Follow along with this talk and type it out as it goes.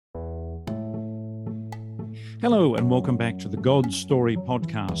Hello and welcome back to the God Story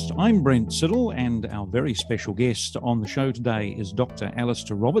podcast. I'm Brent Siddle and our very special guest on the show today is Dr.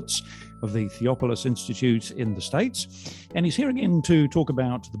 Alistair Roberts of the Theophilus Institute in the States. And he's here again to talk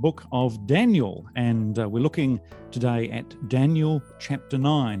about the book of Daniel. And we're looking today at Daniel chapter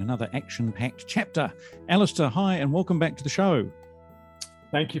 9, another action-packed chapter. Alistair, hi and welcome back to the show.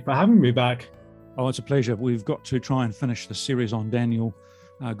 Thank you for having me back. Oh, it's a pleasure. We've got to try and finish the series on Daniel,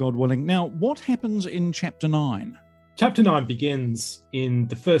 God willing. Now, what happens in chapter 9? Chapter 9 begins in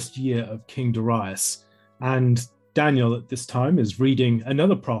the first year of King Darius, and Daniel at this time is reading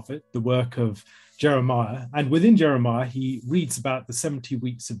another prophet, the work of Jeremiah, and within Jeremiah he reads about the 70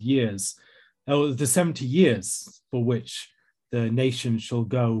 weeks of years, or the 70 years for which the nation shall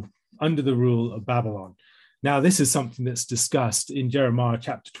go under the rule of Babylon. Now, this is something that's discussed in Jeremiah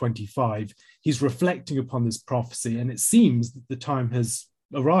chapter 25. He's reflecting upon this prophecy, and it seems that the time has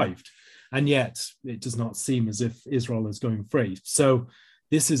arrived, and yet it does not seem as if Israel is going free. So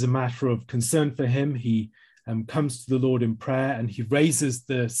this is a matter of concern for him. He comes to the Lord in prayer, and he raises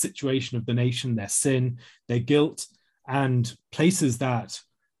the situation of the nation, their sin, their guilt, and places that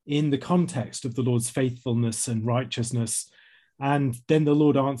in the context of the Lord's faithfulness and righteousness. And then the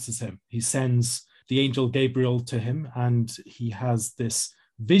Lord answers him. He sends the angel Gabriel to him, and he has this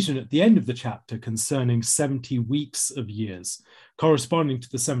vision at the end of the chapter concerning 70 weeks of years, corresponding to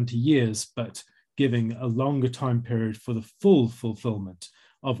the 70 years, but giving a longer time period for the full fulfillment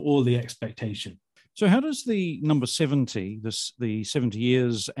of all the expectation. So how does the number 70, the 70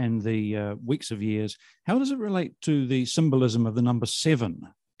 years and the weeks of years, how does it relate to the symbolism of the number 7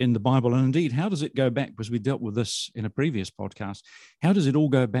 in the Bible? And indeed, how does it go back, because we dealt with this in a previous podcast, how does it all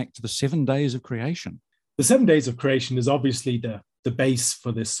go back to the 7 days of creation? The 7 days of creation is obviously the base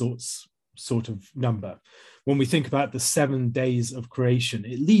for this sort of number. When we think about the 7 days of creation,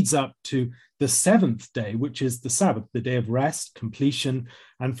 it leads up to the 7th day, which is the Sabbath, the day of rest, completion,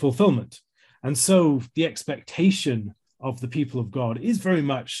 and fulfillment. And so the expectation of the people of God is very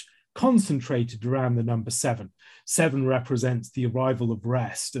much concentrated around the number 7. 7 represents the arrival of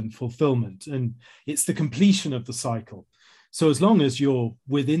rest and fulfillment, and it's the completion of the cycle. So as long as you're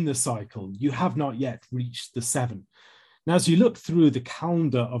within the cycle, you have not yet reached the 7. Now, as you look through the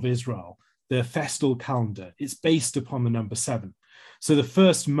calendar of Israel, the festal calendar, it's based upon the number 7. So the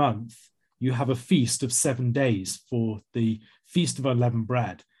first month, you have a feast of 7 days for the Feast of Unleavened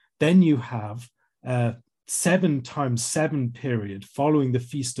Bread. Then you have a 7 times 7 period following the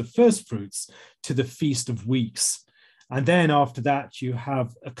Feast of First Fruits to the Feast of Weeks. And then after that, you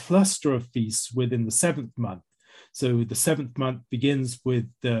have a cluster of feasts within the 7th month. So the 7th month begins with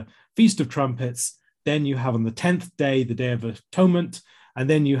the Feast of Trumpets. Then you have on the 10th day, the Day of Atonement. And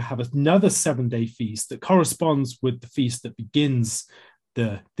then you have another 7-day feast that corresponds with the feast that begins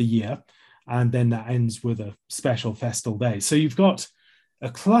the year. And then that ends with a special festal day. So you've got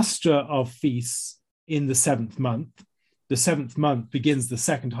a cluster of feasts in the 7th month. The 7th month begins the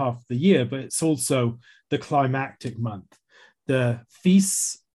second half of the year, but it's also the climactic month. The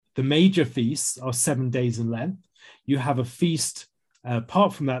feasts, the major feasts, are 7 days in length. You have a feast,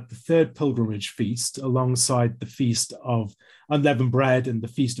 apart from that, the third pilgrimage feast, alongside the Feast of Unleavened Bread and the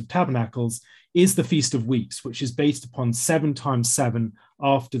Feast of Tabernacles, is the Feast of Weeks, which is based upon 7 times 7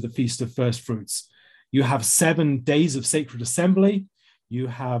 after the Feast of First Fruits. You have 7 days of sacred assembly. You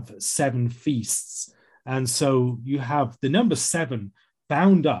have 7 feasts. And so you have the number 7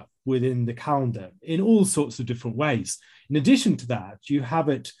 bound up within the calendar in all sorts of different ways. In addition to that, you have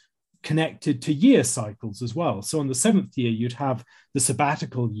it connected to year cycles as well. So on the 7th year, you'd have the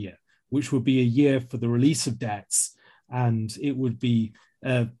sabbatical year, which would be a year for the release of debts. And it would be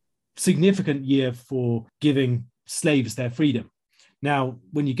a significant year for giving slaves their freedom. Now,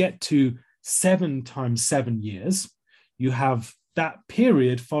 when you get to 7 times 7 years, you have that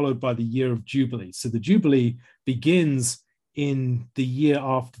period followed by the year of Jubilee. So the Jubilee begins in the year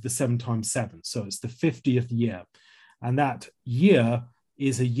after the 7 times 7. So it's the 50th year. And that year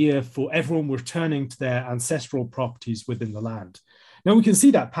is a year for everyone returning to their ancestral properties within the land. Now, we can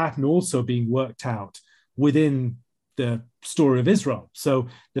see that pattern also being worked out within the story of Israel. So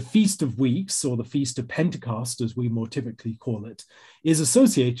the Feast of Weeks, or the Feast of Pentecost, as we more typically call it, is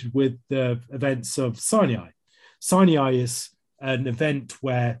associated with the events of Sinai. Sinai is an event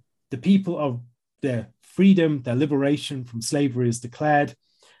where the people of their freedom, their liberation from slavery is declared,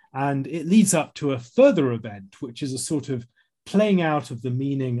 and it leads up to a further event, which is a sort of playing out of the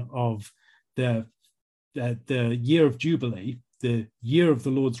meaning of the year of Jubilee, the year of the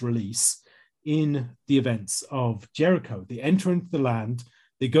Lord's release, in the events of Jericho. They enter into the land,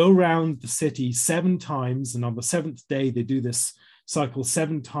 they go around the city 7 times, and on the 7th day, they do this cycle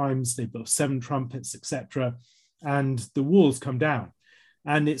 7 times, they blow 7 trumpets, etc., and the walls come down.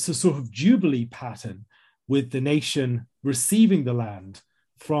 And it's a sort of jubilee pattern with the nation receiving the land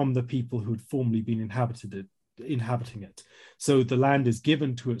from the people who had formerly been inhabiting it. So the land is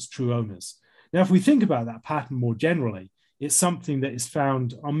given to its true owners. Now, if we think about that pattern more generally, it's something that is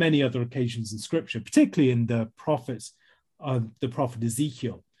found on many other occasions in Scripture, particularly in the prophet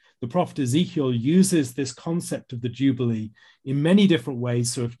Ezekiel. The prophet Ezekiel uses this concept of the Jubilee in many different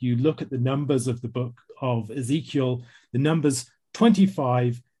ways. So if you look at the numbers of the book of Ezekiel, the numbers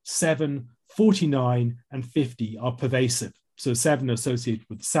 25, 7, 49, and 50 are pervasive. So 7 associated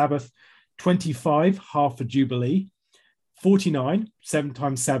with the Sabbath, 25, half a Jubilee, 49, 7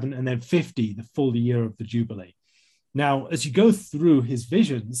 times 7, and then 50, the full year of the Jubilee. Now, as you go through his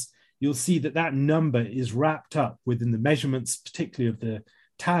visions, you'll see that that number is wrapped up within the measurements, particularly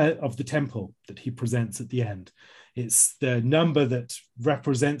of the temple that he presents at the end. It's the number that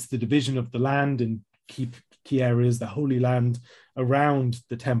represents the division of the land in key areas, the Holy Land around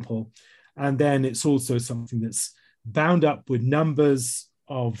the temple. And then it's also something that's bound up with numbers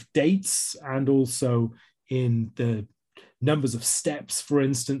of dates and also in the numbers of steps, for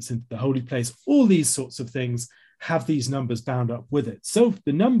instance, into the holy place. All these sorts of things have these numbers bound up with it. So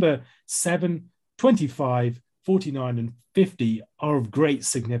the number 7, 25, 49, and 50 are of great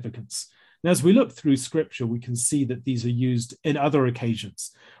significance. Now, as we look through Scripture, we can see that these are used in other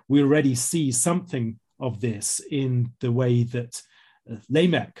occasions. We already see something of this in the way that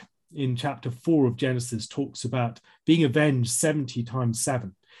Lamech in chapter 4 of Genesis talks about being avenged 70 times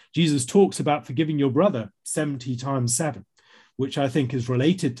 7. Jesus talks about forgiving your brother 70 times 7, which I think is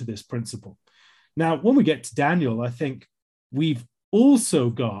related to this principle. Now, when we get to Daniel, I think we've also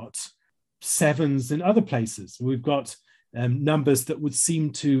got 7s in other places. We've got numbers that would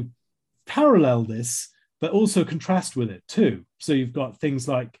seem to parallel this, but also contrast with it too. So you've got things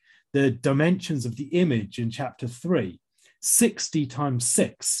like the dimensions of the image in chapter 3, 60 times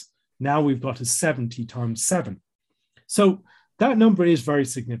 6. Now we've got a 70 times 7. So that number is very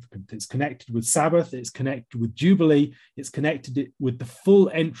significant. It's connected with Sabbath, it's connected with Jubilee, it's connected with the full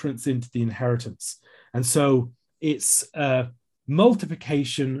entrance into the inheritance. And so it's a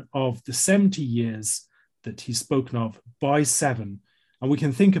multiplication of the 70 years that he's spoken of by 7. And we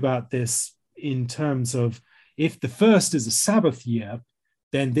can think about this in terms of if the first is a Sabbath year,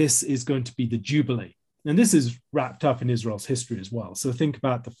 then this is going to be the Jubilee. And this is wrapped up in Israel's history as well. So think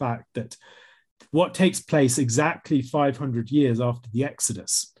about the fact that what takes place exactly 500 years after the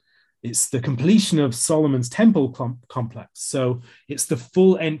Exodus, it's the completion of Solomon's temple complex. So it's the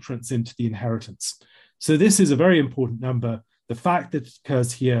full entrance into the inheritance. So this is a very important number. The fact that it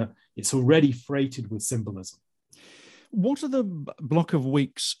occurs here, it's already freighted with symbolism. What are the block of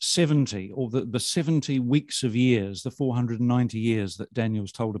weeks 70, or the 70 weeks of years, the 490 years that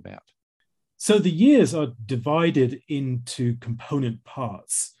Daniel's told about? So the years are divided into component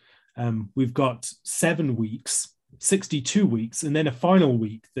parts. We've got 7 weeks, 62 weeks, and then a final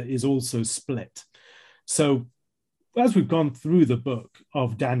week that is also split. So as we've gone through the book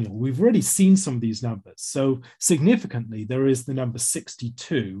of Daniel, we've already seen some of these numbers. So significantly, there is the number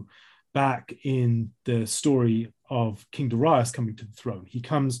 62 back in the story of King Darius coming to the throne. He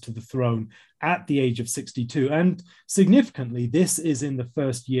comes to the throne at the age of 62. And significantly, this is in the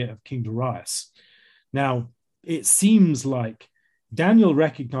first year of King Darius. Now, it seems like Daniel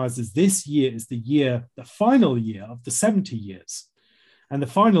recognizes this year is the final year of the 70 years. And the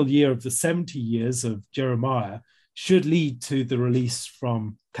final year of the 70 years of Jeremiah should lead to the release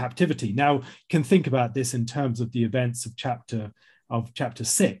from captivity. Now, you can think about this in terms of the events of chapter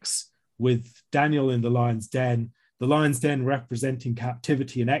 6, with Daniel in the lion's den representing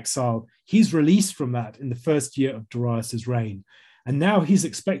captivity and exile. He's released from that in the first year of Darius's reign. And now he's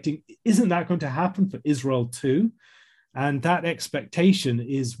expecting, isn't that going to happen for Israel too? And that expectation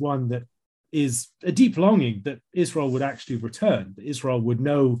is one that is a deep longing that Israel would actually return, that Israel would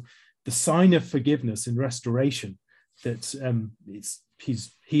know the sign of forgiveness and restoration that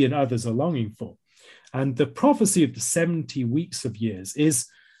he and others are longing for. And the prophecy of the 70 weeks of years is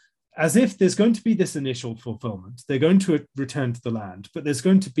as if there's going to be this initial fulfillment. They're going to return to the land, but there's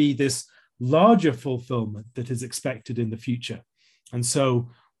going to be this larger fulfillment that is expected in the future. And so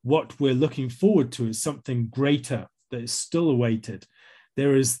what we're looking forward to is something greater that is still awaited.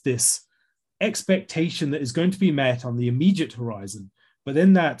 There is this expectation that is going to be met on the immediate horizon, but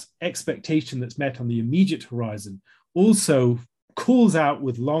then that expectation that's met on the immediate horizon also calls out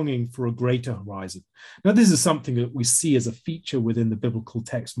with longing for a greater horizon. Now, this is something that we see as a feature within the biblical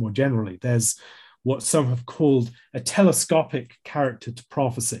text more generally. There's what some have called a telescopic character to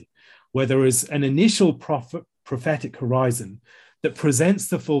prophecy, where there is an initial prophetic horizon, that presents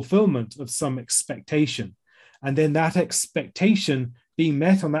the fulfillment of some expectation. And then that expectation being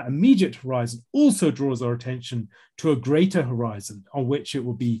met on that immediate horizon also draws our attention to a greater horizon on which it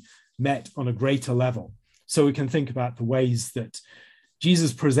will be met on a greater level. So we can think about the ways that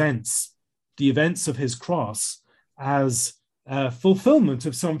Jesus presents the events of his cross as a fulfillment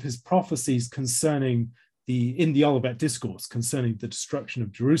of some of his prophecies concerning in the Olivet Discourse, concerning the destruction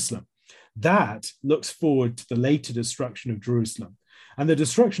of Jerusalem. That looks forward to the later destruction of Jerusalem. And the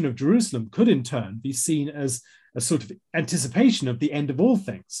destruction of Jerusalem could in turn be seen as a sort of anticipation of the end of all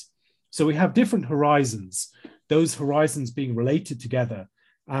things. So we have different horizons, those horizons being related together,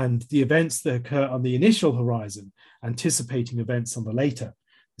 and the events that occur on the initial horizon, anticipating events on the later.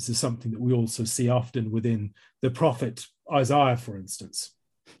 This is something that we also see often within the prophet Isaiah, for instance.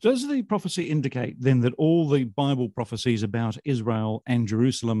 Does the prophecy indicate then that all the Bible prophecies about Israel and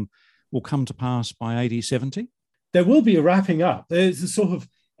Jerusalem will come to pass by AD 70? There will be a wrapping up. There's a sort of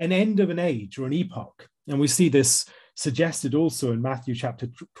an end of an age or an epoch. And we see this suggested also in Matthew chapter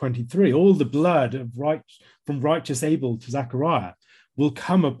 23. All the blood from righteous Abel to Zechariah will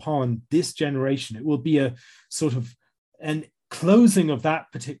come upon this generation. It will be a sort of an closing of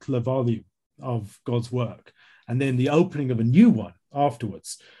that particular volume of God's work, and then the opening of a new one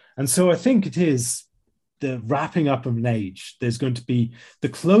afterwards. And so I think it is the wrapping up of an age. There's going to be the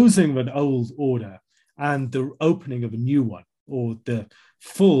closing of an old order and the opening of a new one, or the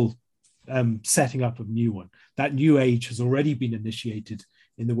full setting up of a new one. That new age has already been initiated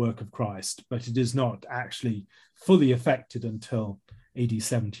in the work of Christ, but it is not actually fully effected until AD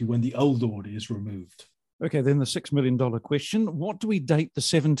 70, when the old order is removed. Okay, then the $6 million question. What do we date the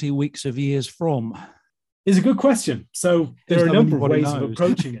 70 weeks of years from? It's a good question. So there are a number of ways of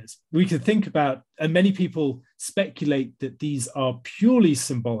approaching it. We could think about, and many people speculate that these are purely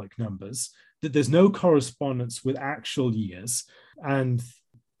symbolic numbers, that there's no correspondence with actual years. And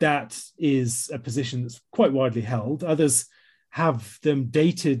that is a position that's quite widely held. Others have them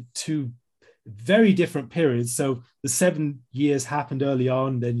dated to very different periods. So the 7 years happened early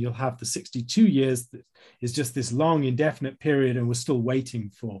on, then you'll have the 62 years that is just this long indefinite period, and we're still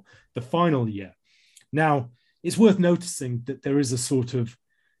waiting for the final year. Now, it's worth noticing that there is a sort of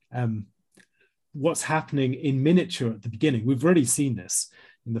what's happening in miniature at the beginning. We've already seen this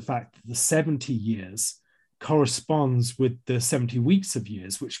in the fact that the 70 years corresponds with the 70 weeks of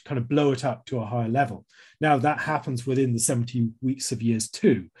years, which kind of blow it up to a higher level. Now, that happens within the 70 weeks of years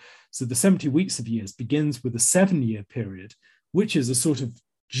too. So the 70 weeks of years begins with a 7-year period, which is a sort of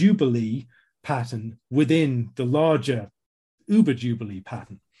Jubilee pattern within the larger Uber Jubilee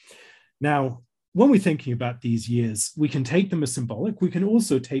pattern. Now, when we're thinking about these years, we can take them as symbolic. We can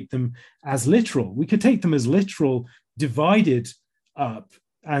also take them as literal. We could take them as literal, divided up,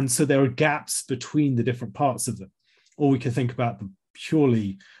 and so there are gaps between the different parts of them. Or we could think about them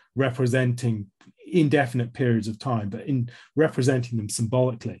purely representing indefinite periods of time, but in representing them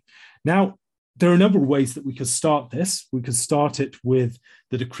symbolically. Now, there are a number of ways that we could start this. We could start it with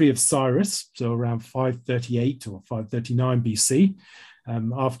the decree of Cyrus, so around 538 or 539 BC,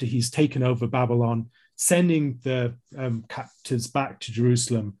 after he's taken over Babylon, sending the captives back to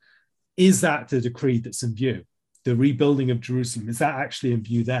Jerusalem. Is that the decree that's in view? The rebuilding of Jerusalem, is that actually in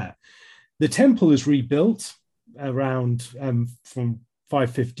view there? The temple is rebuilt around from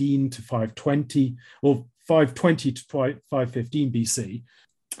 515 to 520, or 520 to 515 BC.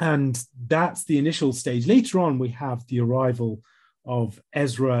 And that's the initial stage. Later on, we have the arrival of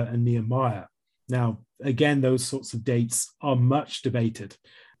Ezra and Nehemiah. Now, again, those sorts of dates are much debated.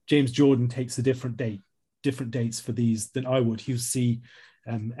 James Jordan takes a different dates for these than I would. He would see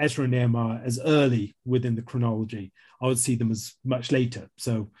Ezra and Nehemiah as early within the chronology. I would see them as much later.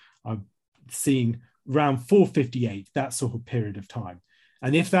 So I'm seeing around 458, that sort of period of time.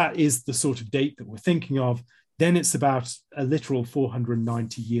 And if that is the sort of date that we're thinking of, then it's about a literal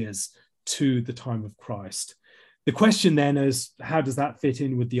 490 years to the time of Christ. The question then is, how does that fit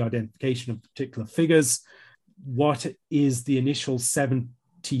in with the identification of particular figures? What is the initial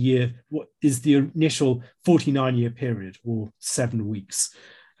 70-year, what is the initial 49-year period, or 7 weeks?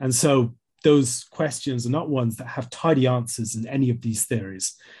 And so those questions are not ones that have tidy answers in any of these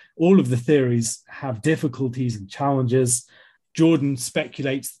theories. All of the theories have difficulties and challenges. Jordan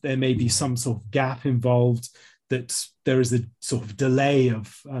speculates that there may be some sort of gap involved, that there is a sort of delay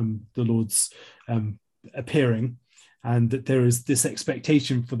of the Lord's appearing, and that there is this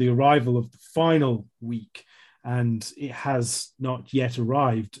expectation for the arrival of the final week, and it has not yet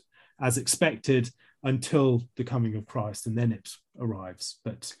arrived as expected until the coming of Christ, and then it arrives.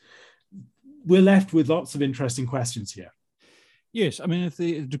 But we're left with lots of interesting questions here. Yes, I mean, if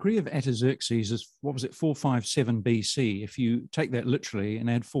the decree of Artaxerxes is, what was it, 457 BC, if you take that literally and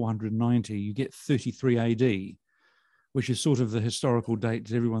add 490, you get 33 AD, which is sort of the historical date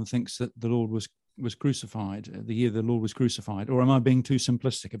that everyone thinks that the Lord was crucified, the year the Lord was crucified. Or am I being too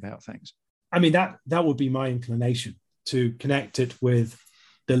simplistic about things? I mean, that would be my inclination, to connect it with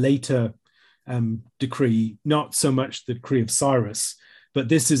the later decree, not so much the decree of Cyrus, but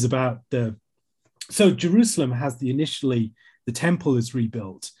this is about so Jerusalem has the temple is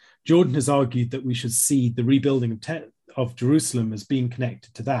rebuilt. Jordan has argued that we should see the rebuilding of Jerusalem as being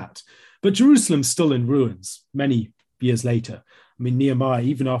connected to that. But Jerusalem's still in ruins many years later. I mean, Nehemiah,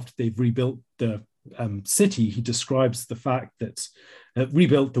 even after they've rebuilt the city, he describes the fact that,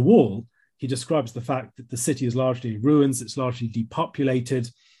 rebuilt the wall, he describes the fact that the city is largely in ruins, it's largely depopulated,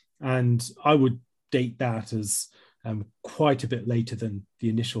 and I would date that as quite a bit later than the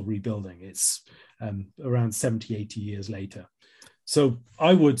initial rebuilding. It's around 70, 80 years later. So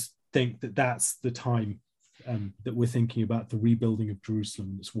I would think that that's the time that we're thinking about the rebuilding of Jerusalem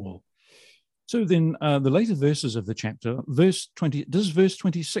and its wall. So then the later verses of the chapter, verse 20, does verse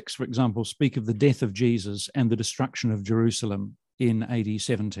 26, for example, speak of the death of Jesus and the destruction of Jerusalem in AD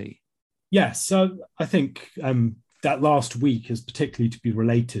 70? Yes, so I think that last week is particularly to be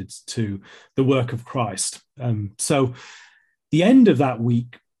related to the work of Christ. So the end of that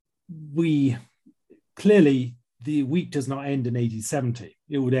week, the week does not end in AD 70.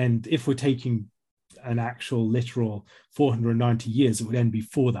 It would end, if we're taking an actual literal 490 years, it would end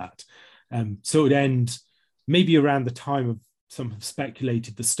before that. So it would end maybe around the time of, some have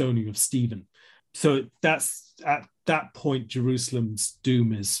speculated, the stoning of Stephen. So that's at that point, Jerusalem's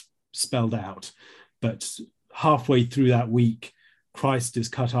doom is spelled out. But halfway through that week, Christ is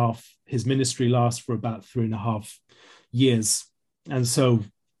cut off. His ministry lasts for about 3.5 years. And so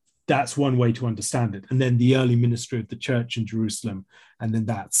that's one way to understand it. And then the early ministry of the church in Jerusalem, and then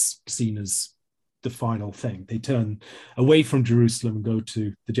that's seen as the final thing. They turn away from Jerusalem and go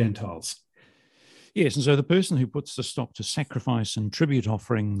to the Gentiles. Yes, and so the person who puts the stop to sacrifice and tribute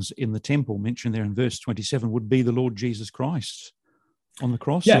offerings in the temple, mentioned there in verse 27, would be the Lord Jesus Christ on the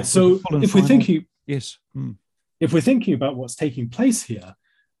cross. Yeah, so if we're thinking, yes, if we're thinking about what's taking place here,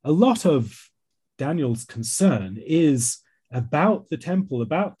 a lot of Daniel's concern is about the temple,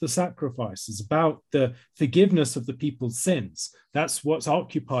 about the sacrifices, about the forgiveness of the people's sins. That's what's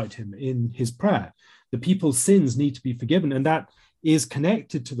occupied him in his prayer. The people's sins need to be forgiven, and that is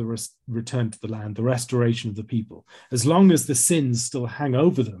connected to the return to the land, the restoration of the people. As long as the sins still hang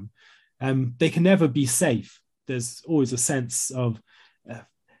over them, they can never be safe. There's always a sense of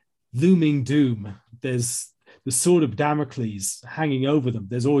looming doom. There's the sword of Damocles hanging over them.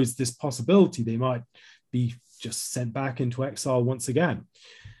 There's always this possibility they might be just sent back into exile once again.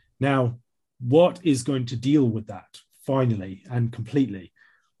 Now, what is going to deal with that finally and completely?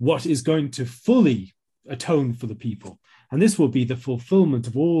 What is going to fully atone for the people? And this will be the fulfillment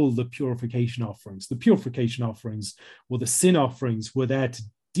of all the purification offerings. The purification offerings, or the sin offerings, were there to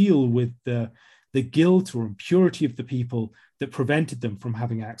deal with the guilt or impurity of the people that prevented them from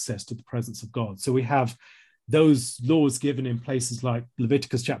having access to the presence of God. So we have those laws given in places like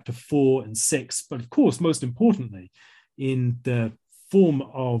Leviticus chapter 4 and 6, but of course, most importantly, in the form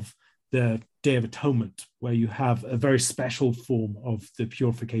of the Day of Atonement, where you have a very special form of the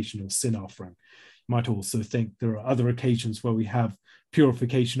purification of sin offering. You might also think there are other occasions where we have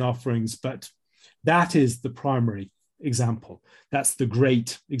purification offerings, but that is the primary example. That's the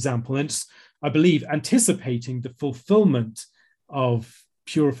great example. And it's, I believe, anticipating the fulfillment of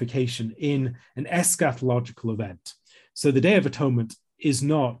purification in an eschatological event. So the Day of Atonement is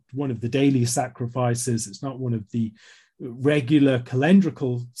not one of the daily sacrifices. It's not one of the regular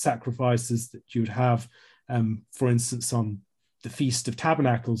calendrical sacrifices that you'd have, for instance, on the Feast of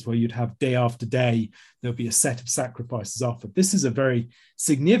Tabernacles, where you'd have day after day, there'll be a set of sacrifices offered. This is a very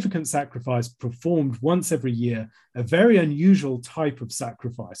significant sacrifice performed once every year, a very unusual type of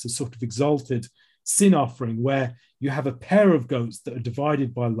sacrifice, a sort of exalted sin offering where you have a pair of goats that are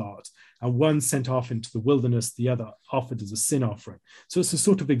divided by lot, and one sent off into the wilderness, the other offered as a sin offering. So it's a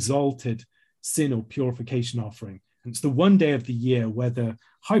sort of exalted sin or purification offering. And it's the one day of the year where the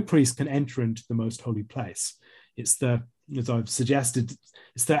high priest can enter into the most holy place. It's the, as I've suggested,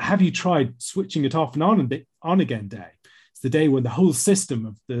 it's the have you tried switching it off and on again day. It's the day when the whole system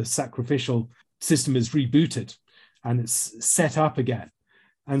of the sacrificial system is rebooted and it's set up again.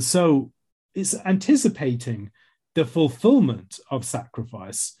 And so it's anticipating the fulfillment of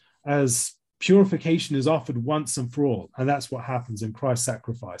sacrifice as purification is offered once and for all. And that's what happens in Christ's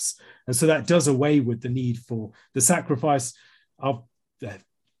sacrifice. And so that does away with the need for the sacrifice of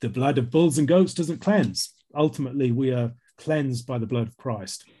the blood of bulls and goats doesn't cleanse. Ultimately, we are cleansed by the blood of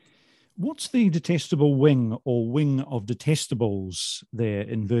Christ. What's the detestable wing or wing of detestables there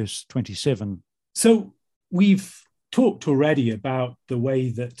in verse 27? So we've talked already about the way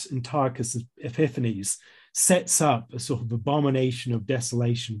that Antiochus Epiphanes sets up a sort of abomination of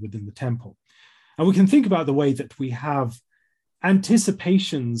desolation within the temple. And we can think about the way that we have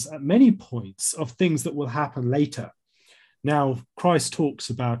anticipations at many points of things that will happen later. Now, Christ talks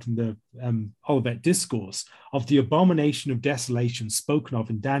about in the Olivet Discourse of the abomination of desolation spoken of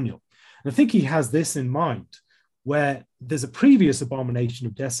in Daniel. And I think he has this in mind, where there's a previous abomination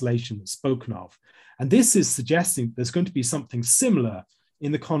of desolation that's spoken of. And this is suggesting there's going to be something similar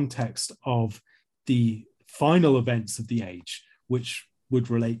in the context of the final events of the age, which would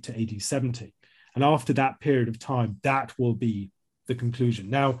relate to AD 70. And after that period of time, that will be the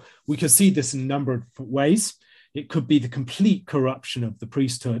conclusion. Now, we can see this in a number of different ways. It could be the complete corruption of the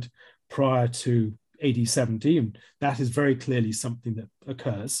priesthood prior to AD 70, and that is very clearly something that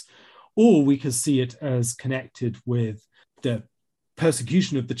occurs. Or we could see it as connected with the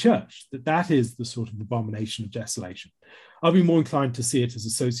persecution of the church, that is the sort of abomination of desolation. I'll be more inclined to see it as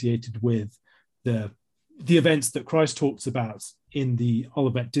associated with the events that Christ talks about in the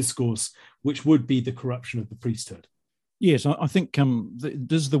Olivet Discourse, which would be the corruption of the priesthood. Yes, I think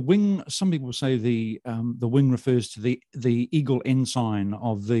does the wing? Some people say the wing refers to the eagle ensign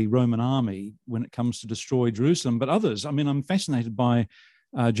of the Roman army when it comes to destroy Jerusalem. But others, I mean, I'm fascinated by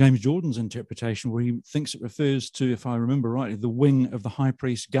James Jordan's interpretation, where he thinks it refers to, if I remember rightly, the wing of the high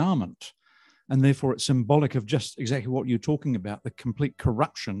priest's garment, and therefore it's symbolic of just exactly what you're talking about, the complete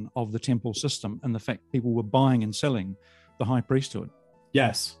corruption of the temple system and the fact people were buying and selling the high priesthood.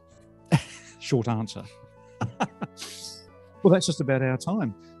 Yes. Short answer. Well, that's just about our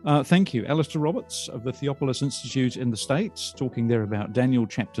time. Thank you, Alistair Roberts of the Theopolis Institute in the States, talking there about Daniel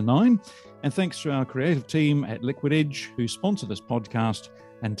chapter 9. And thanks to our creative team at Liquid Edge, who sponsor this podcast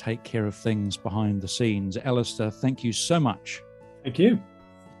and take care of things behind the scenes. Alistair, thank you so much. Thank you.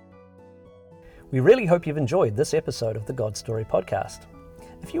 We really hope you've enjoyed this episode of the God Story podcast.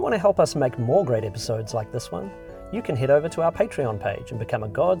 If you want to help us make more great episodes like this one, you can head over to our Patreon page and become a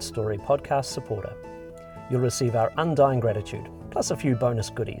God Story podcast supporter. You'll receive our undying gratitude, plus a few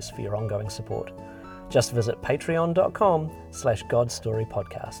bonus goodies for your ongoing support. Just visit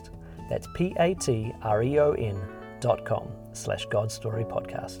patreon.com/GodStoryPodcast. That's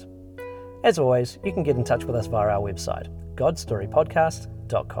patreon.com/GodStoryPodcast. As always, you can get in touch with us via our website,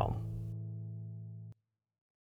 godstorypodcast.com.